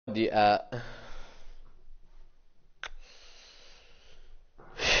دي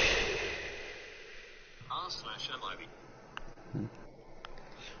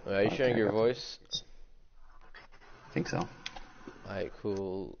Are you sharing Okay, your voice? I think so. Alright,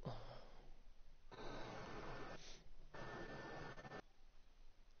 cool.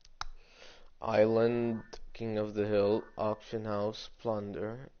 Island, King of the Hill, Auction House,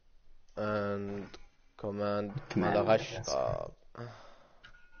 Plunder, and Command Madagascar.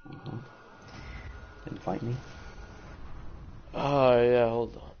 Invite me. Oh yeah,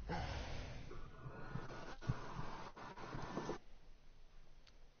 hold on.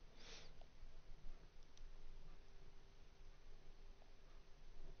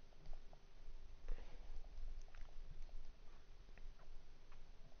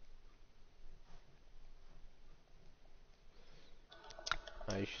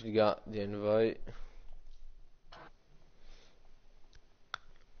 I should got the invite.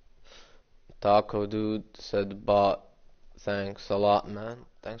 Taco Dude said bot. Thanks a lot, man.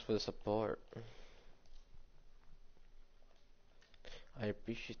 Thanks for the support. I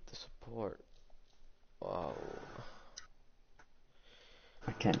appreciate the support. Wow.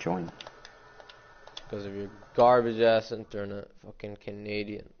 I can't join. Because of your garbage ass internet. Fucking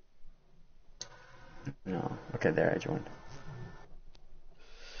Canadian. No. Okay, there I joined.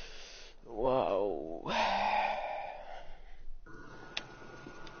 Wow.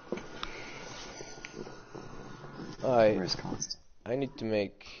 Where's Const? I need to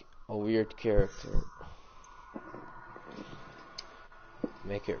make a weird character.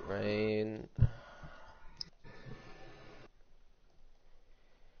 Make it rain.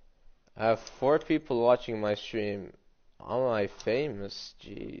 I have 4 people watching my stream. Am I famous?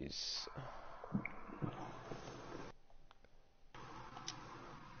 Jeez.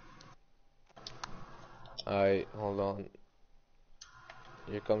 Alright, hold on.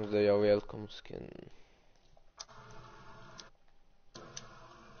 Here comes the welcome skin.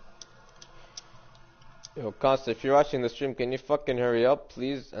 Yo, Const, if you're watching the stream, can you fucking hurry up,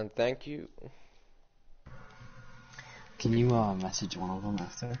 please? And thank you. Can you message one of them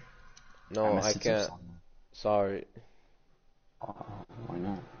after? No, I can't. Sorry. Why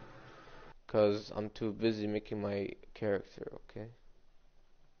not? Cause I'm too busy making my character, okay?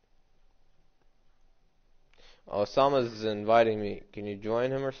 Osama's inviting me. Can you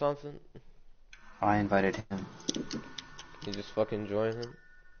join him or something? I invited him. Can you just fucking join him?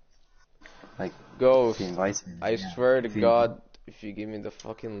 Like, Ghost, if he invites me, I swear to God, if you give me the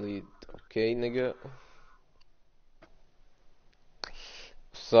fucking lead, okay, nigga?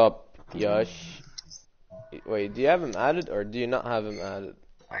 What's up, Yash? Wait, do you have him added or do you not have him added?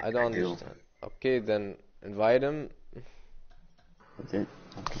 I don't understand. Okay, then invite him. Okay.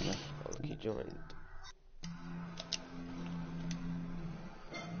 Okay, joined.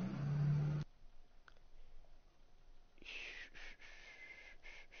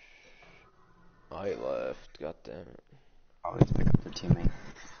 I left, goddammit. Always pick up their teammate.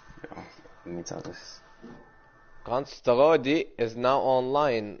 Yo, let me tell this. Constagodi is now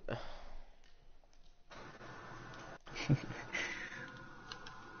online. Wait,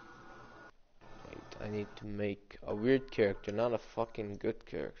 I need to make a weird character, not a fucking good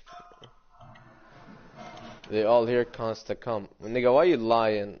character. They all hear Consta come. Nigga, why you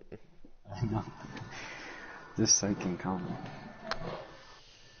lying? I know. This site can come.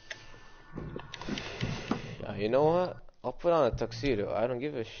 You know what? I'll put on a tuxedo. I don't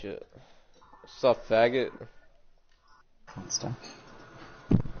give a shit. What's up, faggot? Consta.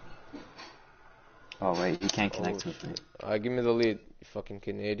 Oh wait, you can't connect with me. Give me the lead, you fucking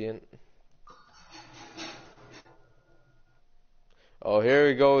Canadian. Oh, here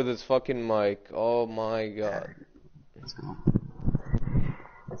we go with this fucking mic. Oh my god. Let's go.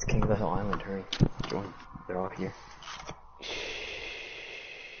 It's King of the Hill Island, hurry. Join. They're all here.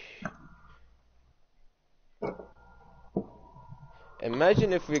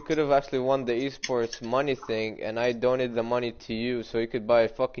 Imagine if we could have actually won the eSports money thing and I donated the money to you so you could buy a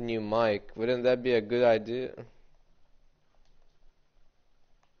fucking new mic. Wouldn't that be a good idea?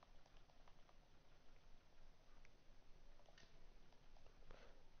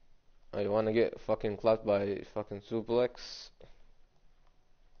 I wanna get fucking clapped by fucking Suplex.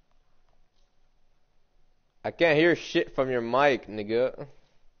 I can't hear shit from your mic, nigga.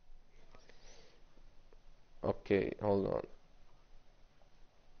 Okay, hold on.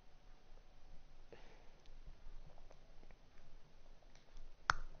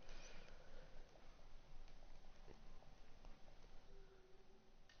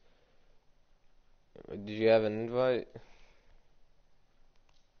 Did you have an invite?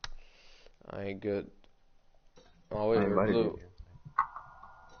 I good. Oh wait, we're blue.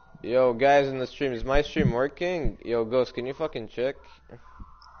 Yo, guys in the stream, is my stream working? Yo, Ghost, can you fucking check?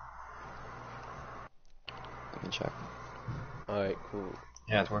 I can check. Alright, cool.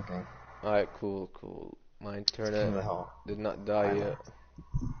 Yeah, it's working. Alright, cool, cool. My King internet of the Hill. did not die yet.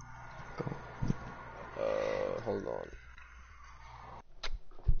 Go. Hold on.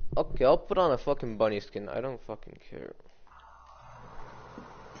 Okay, I'll put on a fucking bunny skin. I don't fucking care.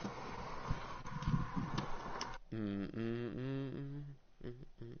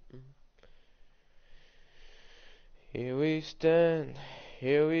 Here we stand,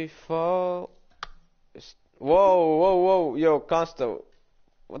 here we fall. Whoa, whoa, whoa, yo, Consta,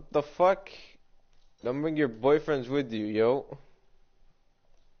 what the fuck? Don't bring your boyfriends with you, yo.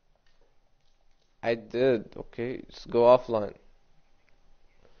 I did, okay, just go offline.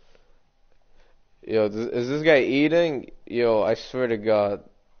 Yo, is this guy eating? Yo, I swear to God.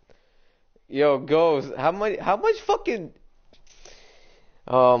 Yo, Ghost, how much fucking...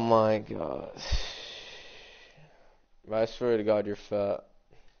 Oh my God. I swear to God, you're fat.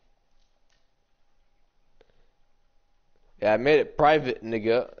 Yeah, I made it private,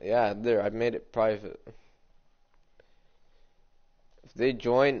 nigga. Yeah, there, I made it private. If they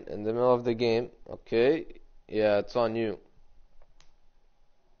join in the middle of the game, okay, yeah, it's on you.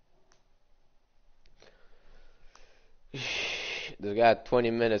 This guy had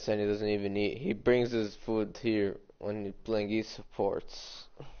 20 minutes and he doesn't even eat. He brings his food here when he's playing eSports.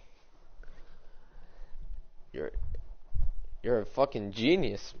 You're a fucking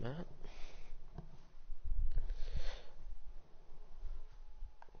genius, man.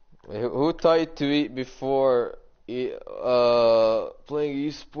 Wait, who taught you to eat before playing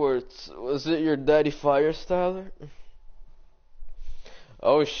eSports? Was it your daddy Firestyler?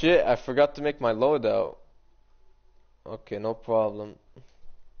 Oh shit, I forgot to make my loadout. Okay, no problem.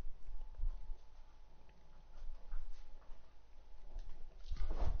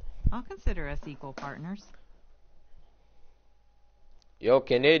 I'll consider us equal partners. Yo,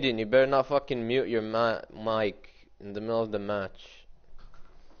 Canadian, you better not fucking mute your mic in the middle of the match.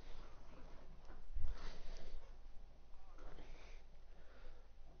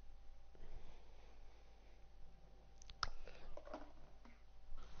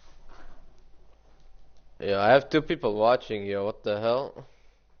 Yeah, I have two people watching, yo, what the hell?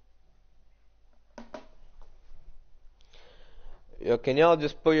 Yo, can y'all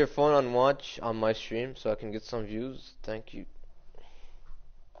just put your phone on watch on my stream so I can get some views? Thank you.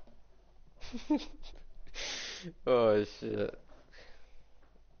 Oh shit. At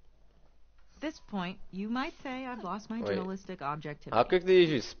this point, you might say I've lost my Wait. journalistic objectivity. How quickly did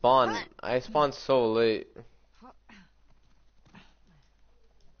you spawn? I spawned so late.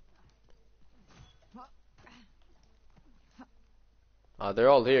 They're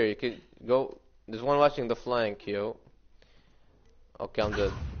all here. You could go. There's one watching the flank, yo. Okay, I'm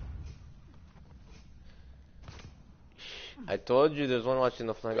dead. I told you there's one watching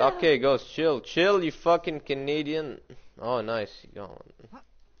the flank. Okay, Ghost, chill. Chill, you fucking Canadian. Oh, nice. You gone.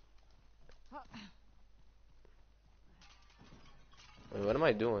 Wait, what am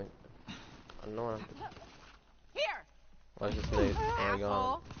I doing? I don't know what I'm doing. Here! Why's this nade? Oh my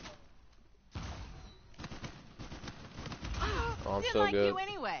god. Oh, I'm so like good. You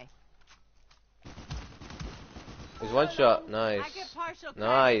anyway. There's one shot. Nice. I get partial credit.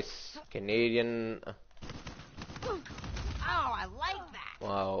 Nice. Canadian. Oh, I like that.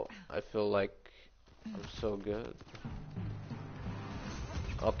 Wow. I feel like I'm so good.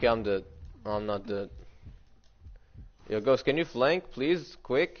 Okay, I'm dead. Oh, I'm not dead. Yo, Ghost, can you flank, please?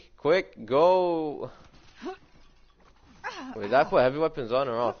 Quick, quick, go! Wait, did I put heavy weapons on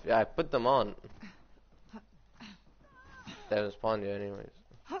or off? Yeah, I put them on. They haven't spawned yet anyways.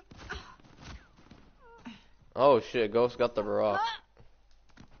 Oh shit, Ghost got the Barak.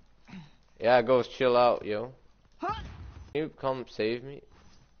 Yeah, Ghost, chill out, yo. Can you come save me?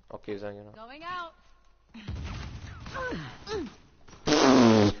 Okay, he's hanging out. Going out.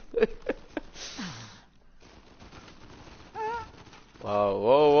 Wow,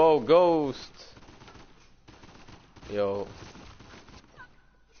 whoa, whoa, Ghost! Yo.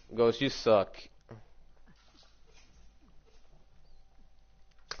 Ghost, you suck.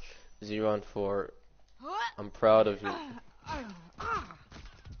 0-4. I'm proud of you.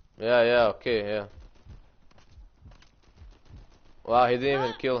 Yeah, yeah, okay, yeah. Wow, he didn't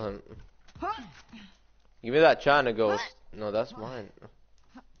even kill him. Give me that China Ghost. No, that's mine.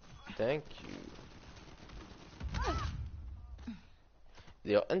 Thank you.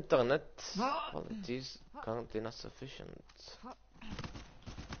 The internet qualities currently not sufficient.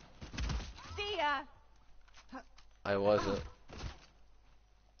 See ya. I wasn't.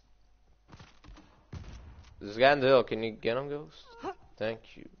 This guy in the hill, can you get him, Ghost?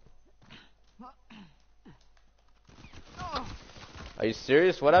 Thank you. Are you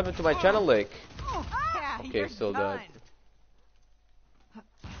serious? What happened to my channel link? Yeah, Okay, you're still done. dead.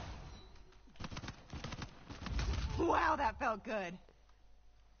 Wow, that felt good.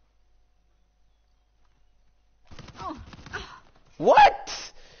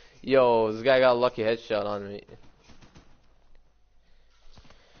 What? Yo, this guy got a lucky headshot on me.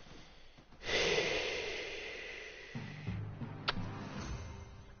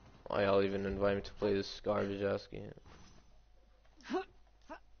 Why y'all even invite me to play this garbage ass game?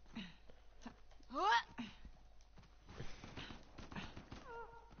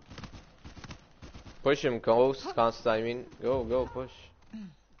 Push him, Constant, I mean. Go, push.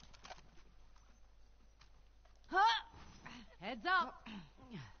 Heads up.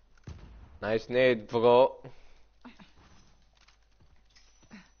 Nice nade, bro.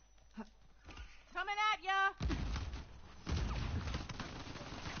 Coming at ya.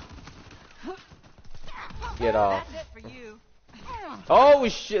 Get off. That's it for you. Oh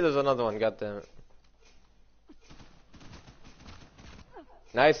shit, there's another one, goddammit.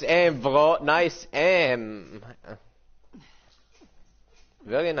 Nice aim, bro. Nice aim.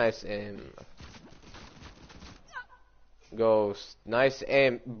 Very nice aim. Ghost. Nice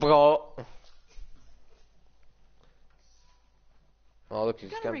aim, bro. Oh look,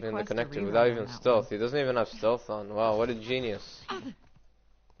 he's camping in the connector without even stealth. He doesn't even have stealth on. Wow, what a genius.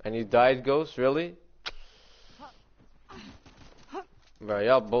 And you died, Ghost? Really? Bro,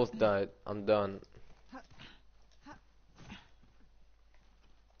 y'all both died. I'm done.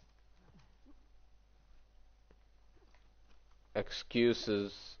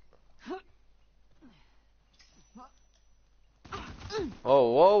 Excuses.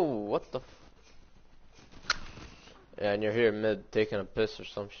 Oh, whoa, what the f— Yeah, and you're here mid taking a piss or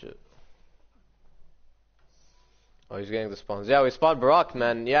some shit. Oh, he's getting the spawns. Yeah, we spawned Barack,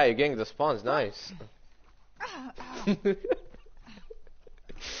 man. Yeah, you're getting the spawns. Nice.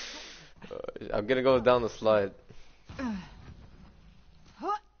 I'm gonna go down the slide. Catch.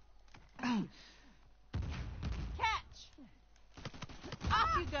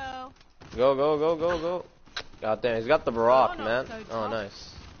 Off you go. Go. God damn, he's got the Barack, no, man. so Oh, tough.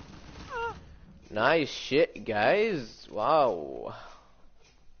 nice. Nice shit, guys. Wow.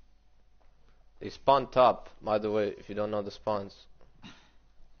 They spawn top, by the way, if you don't know the spawns.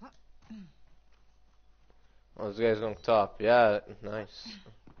 Oh, this guy's going top. Yeah, nice.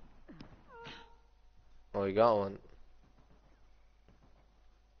 Oh, he got one.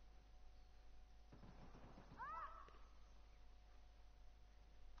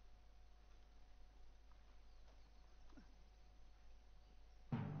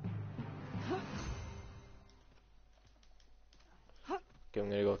 Okay, I'm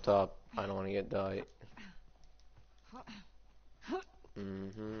gonna go top. I don't want to get died.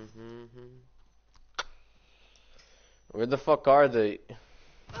 Where the fuck are they?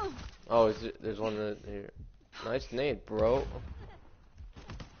 Oh, there's one here. Nice nade, bro.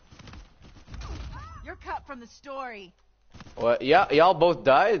 You're cut from the story. What? Yeah, y'all both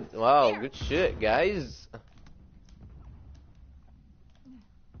died? Wow, good shit, guys.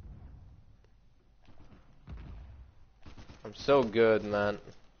 I'm so good, man.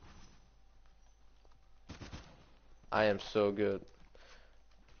 I am so good.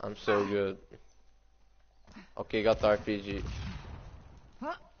 I'm so good. Okay, got the RPG.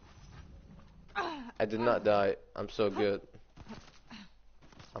 I did not die. I'm so good.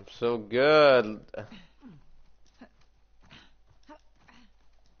 I'm so good.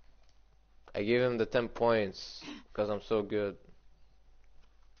 I gave him the 10 points because I'm so good.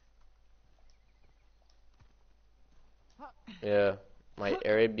 Yeah, my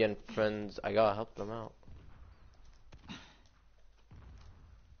Arabian friends, I gotta help them out.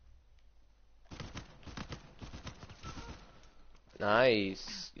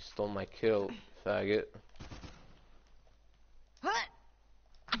 Nice. You stole my kill, faggot.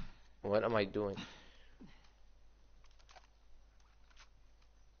 What am I doing?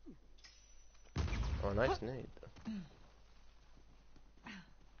 Oh, nice nade.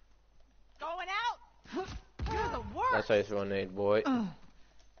 Going out. You're the worst. That's how you throw a nade, boy.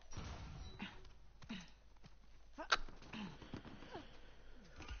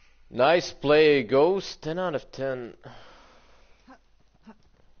 Nice play, Ghost. 10 out of 10.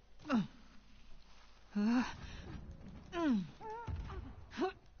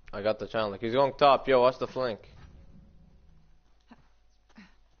 I got the channel. He's going top. Yo, watch the flank.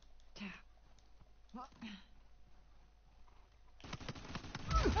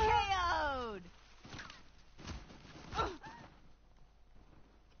 KO'd.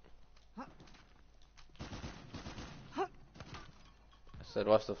 I said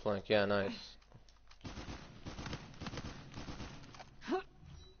watch the flank. Yeah, nice.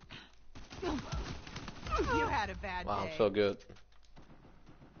 had a bad Wow, I'm day. so good.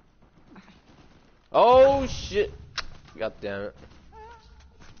 Oh shit! God damn it.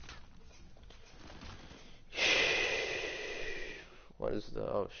 What is the?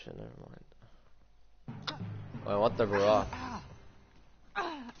 Oh shit! Never mind. Oh, I want the rock.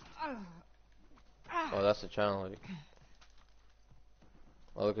 Oh, that's the channel leak.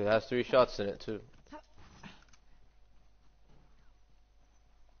 Oh, look, it has 3 shots in it too.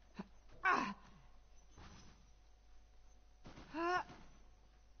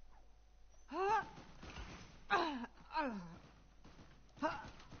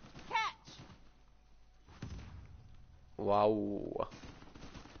 Catch! Wow.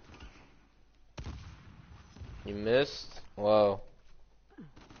 You missed? Wow.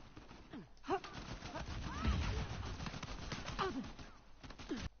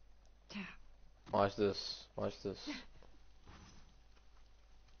 Watch this. Watch this.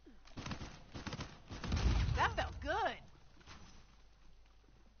 That felt good.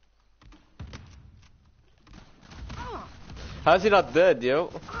 How's he not dead,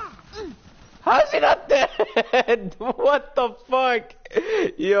 yo? How's he not dead? What the fuck?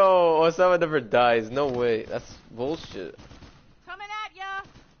 Yo, Osama never dies. No way. That's bullshit. Coming at ya.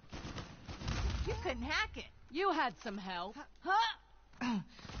 You couldn't hack it. You had some help. Huh?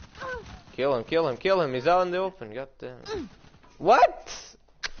 Kill him, kill him, kill him. He's out in the open. God damn it. What?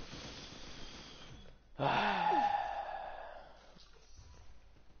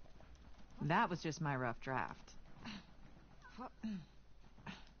 That was just my rough draft.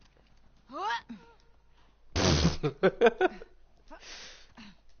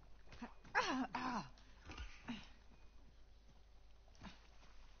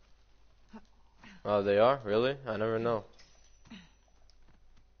 Oh, they are? Really? I never know.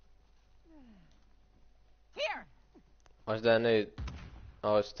 Here. Watch that nade.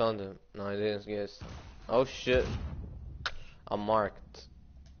 Oh, it stunned him. No, he didn't get stunned. Oh shit. I'm marked.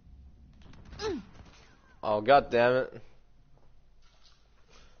 Oh, god damn it.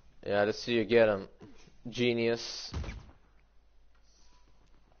 Yeah, let's see you get him. Genius.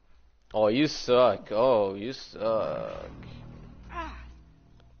 Oh, you suck. Oh, you suck.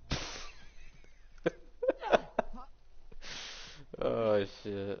 Oh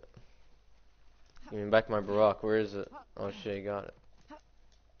shit. Give me back my Barack. Where is it? Oh shit, you got it.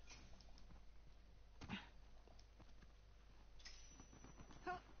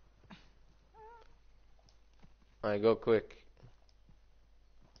 Alright, go quick.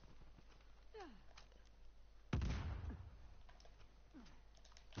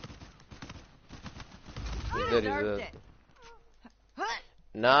 He's dead, he's Deserved dead. it.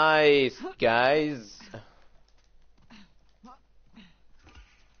 Nice, guys.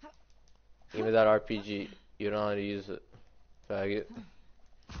 Give me that RPG. You don't know how to use it. Faggot.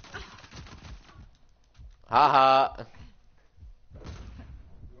 Haha.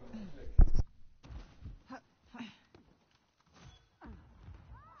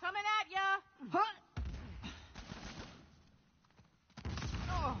 Coming at ya.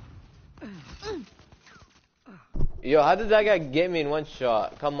 Yo, how did that guy get me in one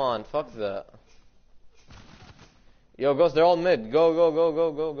shot? Come on, fuck that. Yo, Ghost, they're all mid. Go, go, go,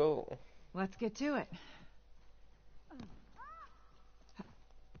 go, go, go. Let's get to it.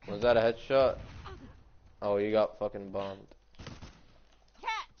 Was that a headshot? Oh, you got fucking bombed.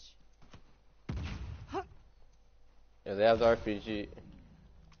 Catch. Yeah, they have the RPG.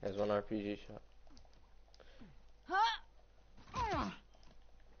 There's one RPG shot.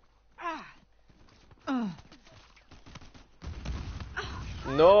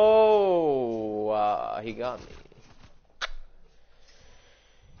 No, he got me.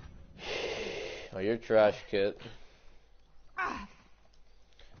 Oh, you're trash, kid. Well,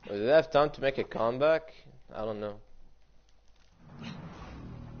 did they have time to make a comeback? I don't know.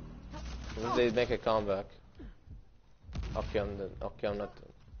 When did they make a comeback? Okay, I'm dead. Okay, I'm not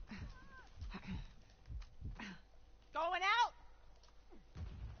dead. Going out.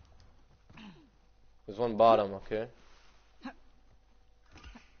 There's one bottom, okay?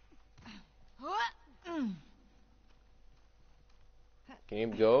 Can you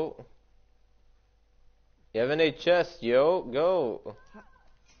go? You have an HS, yo, go.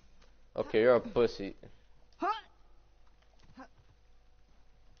 Okay, you're a pussy.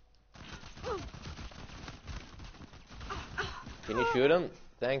 Can you shoot him?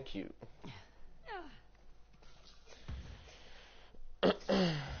 Thank you.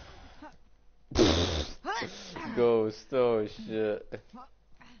 Ghost, oh shit.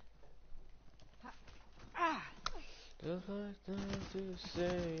 Just like that to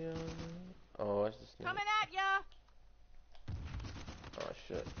say oh, what's this name? Coming at ya. Oh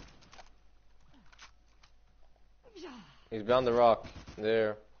shit. He's behind the rock.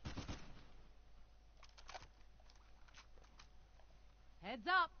 There. Heads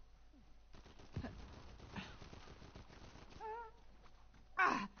up.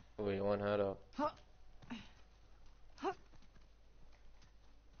 Wait, one head up.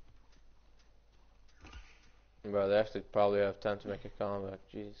 Bro, they actually probably have time to make a comeback.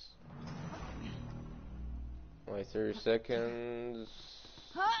 Jeez. Wait, 30 seconds.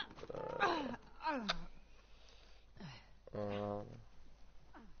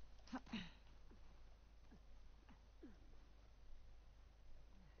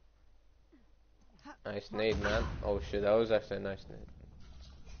 Nice nade, man. Oh shit, that was actually a nice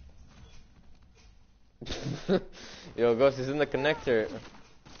nade. Yo, Ghost is in the connector.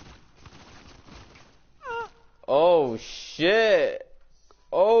 Oh shit!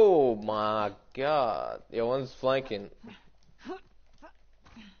 Oh my god! Yo, one's flanking.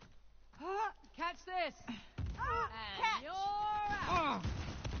 Catch this. And you're out.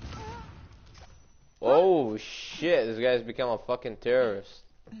 Oh shit! This guy's become a fucking terrorist.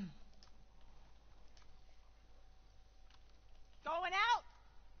 Going out.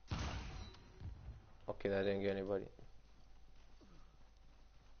 Okay, that didn't get anybody.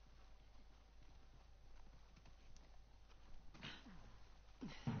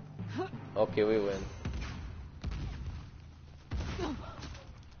 Okay, we win.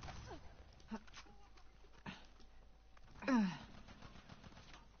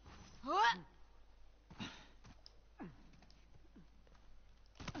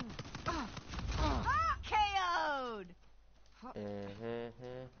 KO'd.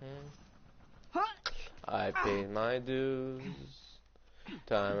 I paid my dues,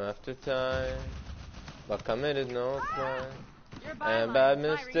 time after time, but committed no crime. And bad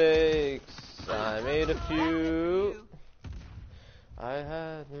mistakes, I made a few. I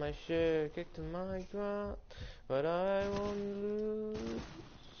had my share kicked to my ground, but I won't lose.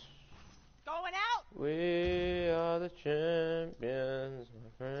 Going out. We are the champions, my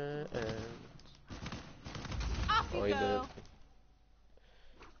friends. Off you Oh, he go. did it.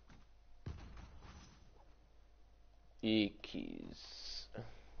 E-keys.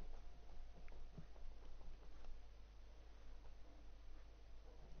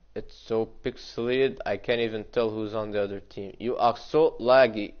 It's so pixelated, I can't even tell who's on the other team. You are so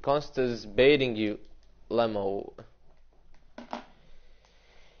laggy. Consta is baiting you, Lemo.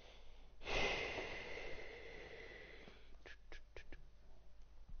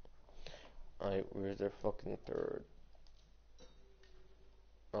 Alright, where's their fucking third?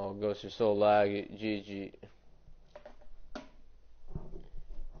 Oh, Ghost, you're so laggy. GG.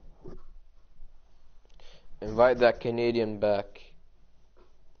 Invite that Canadian back.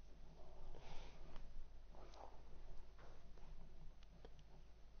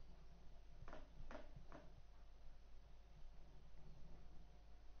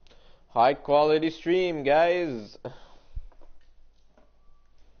 High quality stream, guys.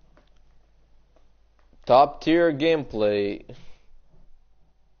 Top tier gameplay.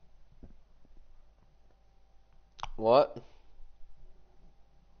 What?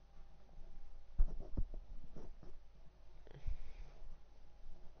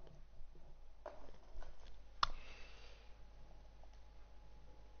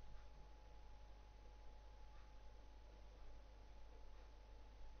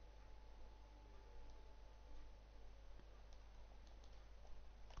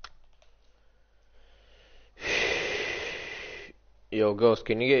 Yo, Ghost,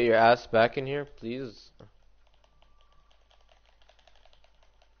 can you get your ass back in here, please?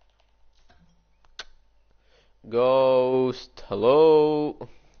 Ghost, hello?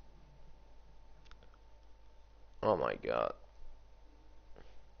 Oh my god.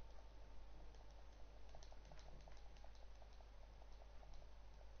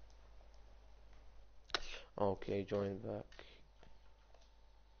 Okay, join back.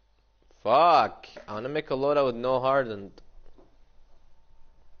 Fuck! I wanna make a loadout with no hardened.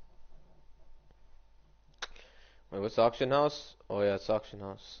 Wait, what's auction house? Oh yeah, it's auction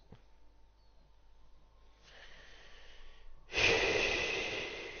house.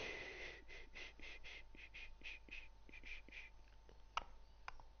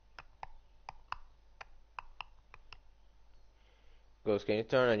 Ghost, can you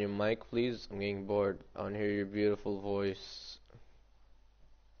turn on your mic, please? I'm getting bored. I wanna hear your beautiful voice.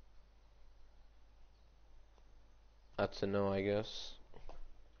 That's a no, I guess.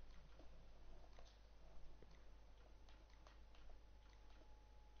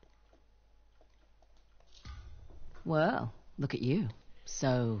 Well, look at you.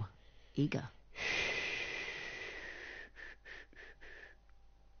 So eager.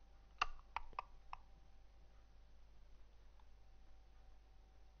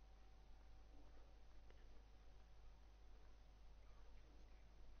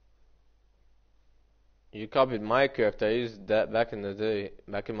 You copied my character. I used that back in the day.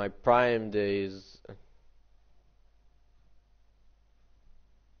 Back in my prime days.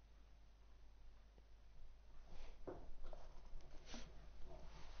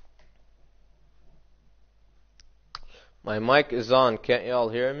 My mic is on. Can't y'all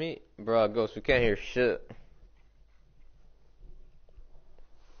hear me? Bruh, Ghost, we can't hear shit.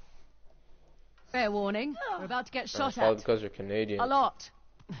 Fair warning. We're about to get shot It's probably at. because you're Canadian. A lot.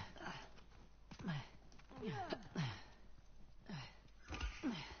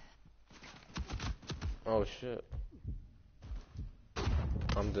 Oh shit.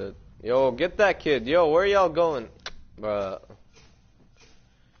 I'm dead. Yo, get that kid. Yo, where y'all going? Bruh.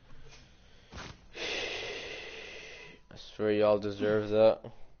 I swear y'all deserve that.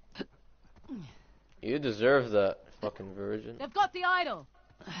 You deserve that, fucking virgin. They've got the idol.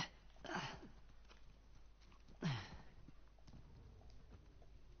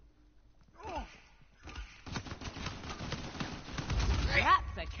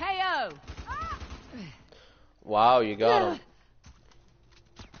 That's a KO. Wow, you got him.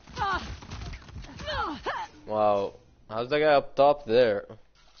 Wow. How's that guy up top there?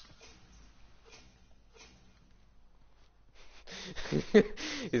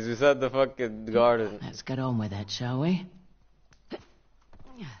 He's beside the fucking garden. Let's get on with it, shall we?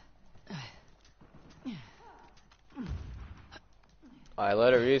 Alright,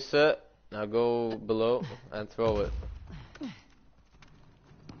 let it reset. Now go below and throw it.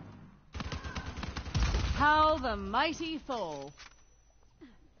 How the mighty fall.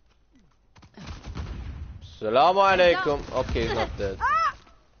 Assalamu alaikum. Okay, he's not dead.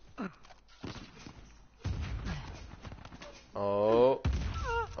 Oh.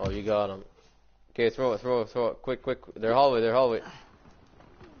 Oh, you got him. Okay, throw it. Quick. They're hallway.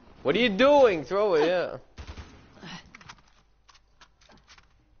 What are you doing? Throw it, yeah.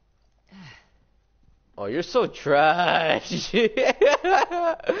 Oh, you're so trash.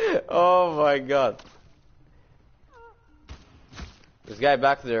 Oh my god. This guy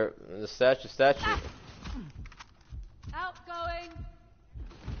back there, the statue. Outgoing.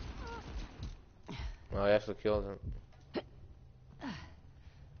 Oh, I actually killed him.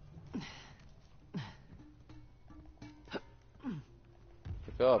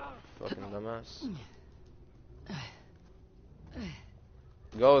 Pick up, fucking dumbass.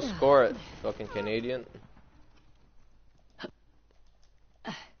 Go score it, fucking Canadian.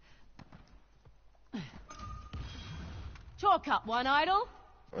 Chalk up one idol.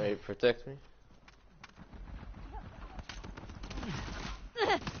 Wait, protect me.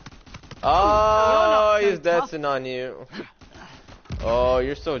 Oh, so he's dancing on you. Oh,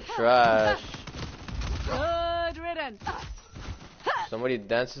 you're so trash. Good riddance. Somebody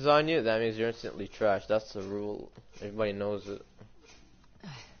dances on you, that means you're instantly trash. That's the rule. Everybody knows it.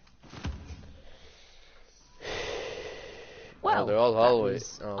 Well, Oh, they're all hallway. that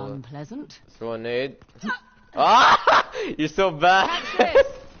was Oh, unpleasant. throw a nade. Ah! You're so bad.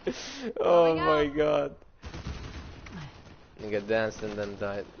 Oh Going my out. god. Nigga danced and then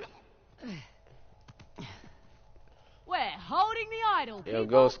died. We're holding the idol. Yo, People.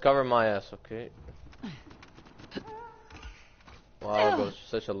 Ghost, cover my ass, okay? Wow, Ghost,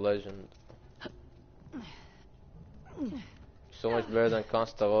 you're such a legend. So much better than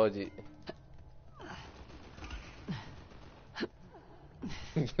Constavodi.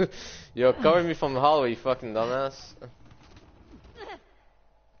 Yo, cover me from the hallway, you fucking dumbass.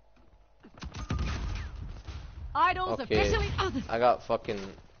 Idols Okay, officially. I got fucking...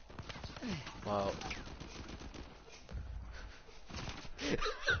 Wow.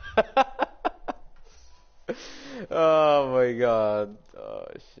 Oh my god. Oh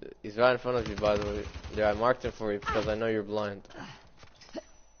shit. He's right in front of you, by the way. Yeah, I marked him for you because I know you're blind.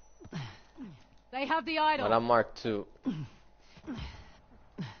 They have the idol. But I'm marked too.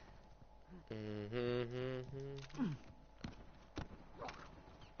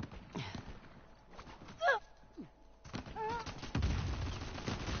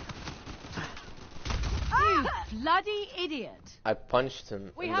 You bloody idiot. I punched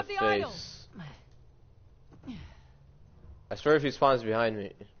him We in have the the face. idol. I swear if he spawns behind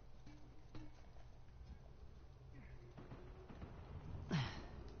me.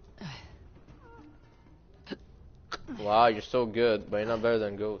 Wow, you're so good, but you're not better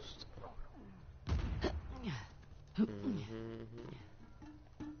than Ghost.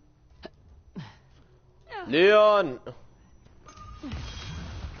 Leon!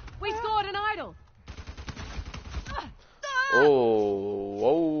 We scored an idol. Oh,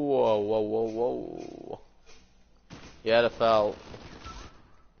 whoa. You had a foul.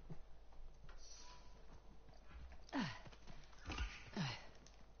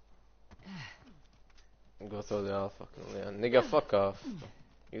 Go throw the off, fucking Leon. Nigga, fuck off.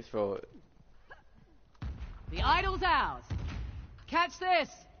 You throw it. The idol's ours. Catch this.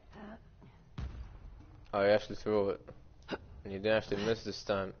 Oh, you actually threw it. And you didn't actually miss this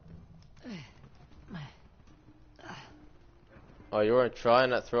time. Oh, you weren't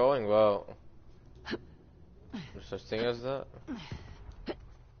trying at throwing? Wow. There's such thing as that?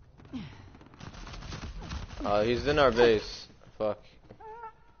 He's in our base. Fuck.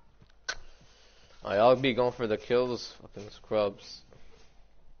 I'll be going for the kills, fucking scrubs.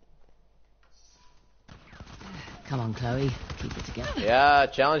 Come on, Chloe. Keep it together. Yeah,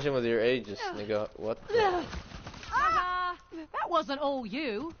 challenge him with your ages, nigga. What the? That wasn't all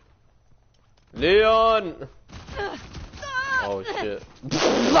you. Leon! Oh shit.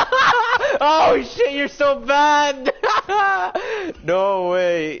 Oh shit, you're so bad! No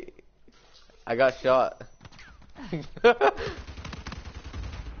way. I got shot.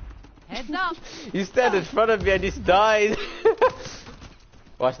 Heads up. You stand in front of me, I just died.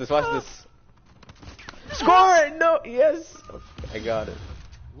 Watch this, watch this. Score it! No, yes! Okay, I got it.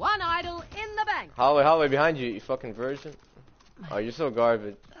 One idol in the bank. Hallway behind you, you fucking virgin. Oh, you're so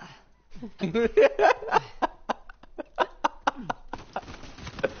garbage.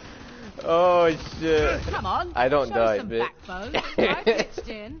 Oh shit. Come on. I don't show die, some bitch. backbone. I pitched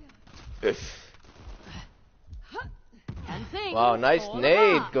in. And things Wow, nice fall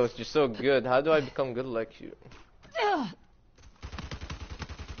nade, apart. Ghost. You're so good. How do I become good like you?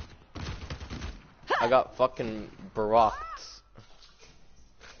 I got fucking barocked.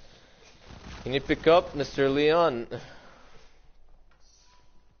 Can you pick up, Mr. Leon?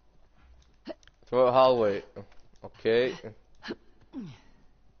 Throw it hallway. Okay.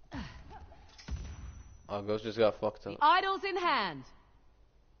 Oh, Ghost just got fucked up. The idol's in hand.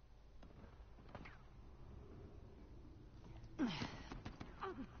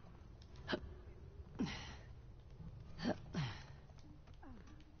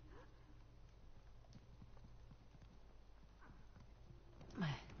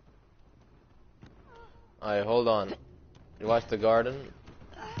 Alright, hold on. You watch the garden?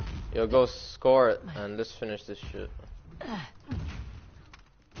 Yo, go score it, and let's finish this shit.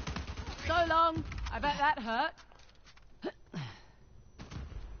 So long. I bet that hurt.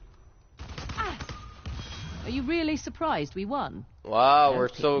 Are you really surprised we won? Wow, Don't we're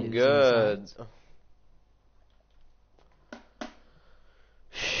keep so losing good. sides.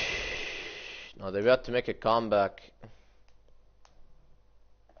 No, they got to make a comeback.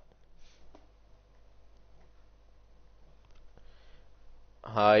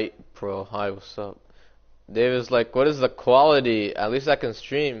 Hi, bro. Hi, what's up? Dave is like, what is the quality? At least I can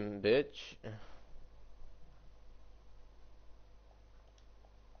stream, bitch.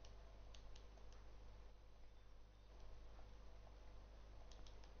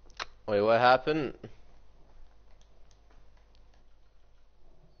 Wait, what happened?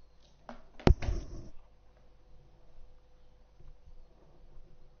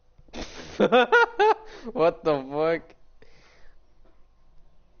 What the fuck?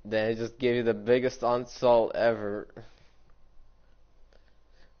 Then I just gave you the biggest insult ever.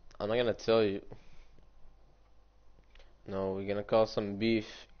 I'm not gonna tell you. No, we're gonna cause some beef.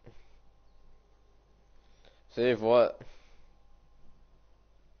 Save what?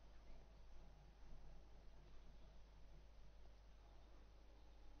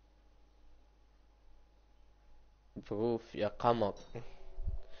 Proof, yeah, come up.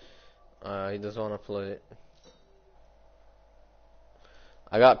 He doesn't wanna play it.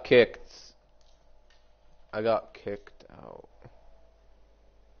 I got kicked. I got kicked out.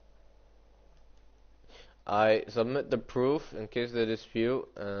 I submit the proof in case they dispute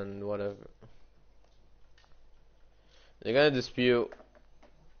and whatever. They're gonna dispute.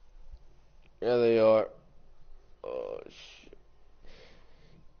 Yeah, they are. Oh shit.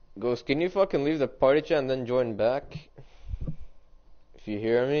 Ghost, can you fucking leave the party chat and then join back? If you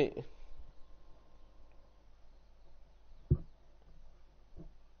hear me.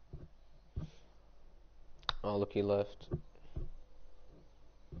 Oh, look, he left.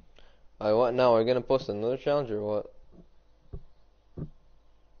 Alright, what now? Are we gonna post another challenge or what?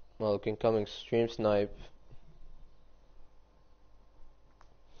 Well, incoming stream snipe.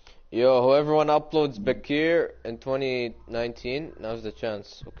 Yo, whoever one uploads Bakir in 2019, now's the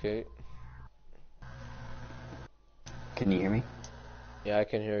chance, okay? Can you hear me? Yeah, I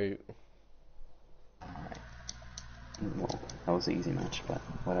can hear you. Alright. Well, that was an easy match, but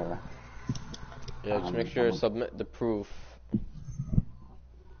whatever. Yeah, just make sure to submit the proof.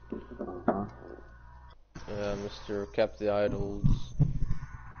 Yeah, Mr. Kept the Idols.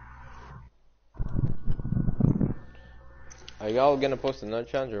 Are y'all gonna post another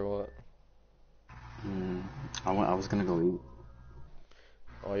challenge or what? Mm, I was gonna go eat.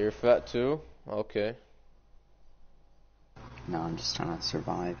 Oh, you're fat too? Okay. No, I'm just trying to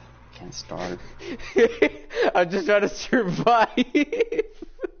survive. Can't starve. I'm just trying to survive.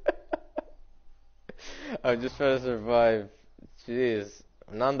 I'm just trying to survive. Jeez.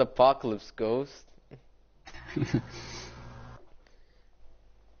 I'm not in the apocalypse, Ghost.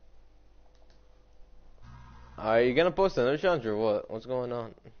 Are you gonna post another challenge or what? What's going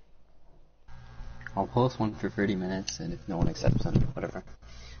on? I'll post one for 30 minutes, and if no one accepts them, whatever.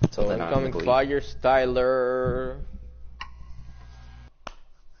 So then I'm Incoming gonna go eat. fire styler.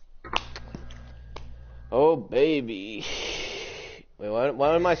 Oh baby. Wait,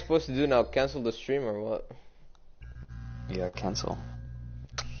 what am I supposed to do now? Cancel the stream or what? Yeah, cancel.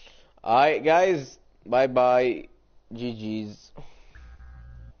 Alright guys, bye bye. GG's.